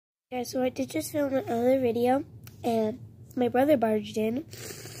Yeah, so I did just film another video, and my brother barged in,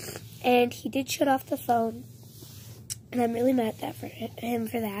 and he did shut off the phone, and I'm really mad at him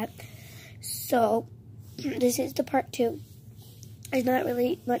for that. So, this is the part 2. There's not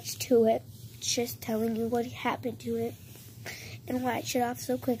really much to it. It's just telling you what happened to it, and why it shut off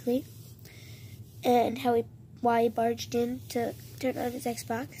so quickly, and why he barged in to turn on his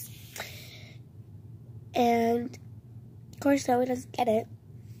Xbox. And, of course, Noah doesn't get it.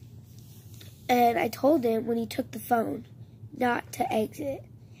 And I told him when he took the phone not to exit.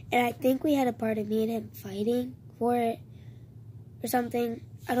 And I think we had a part of me and him fighting for it or something.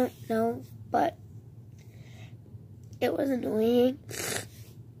 I don't know, but it was annoying.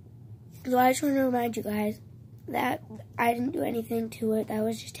 So I just want to remind you guys that I didn't do anything to it. That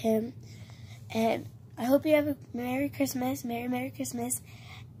was just him. And I hope you have a Merry Christmas. Merry Christmas.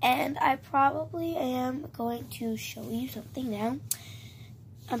 And I probably am going to show you something now.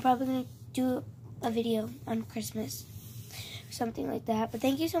 I'm probably going to do a video on Christmas, something like that. But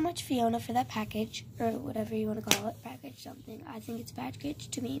thank you so much, Fiona, for that package, or whatever you want to call it, package something. I think it's a package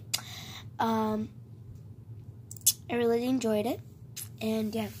to me. I really enjoyed it,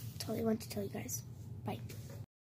 and yeah, that's all I want to tell you guys. Bye.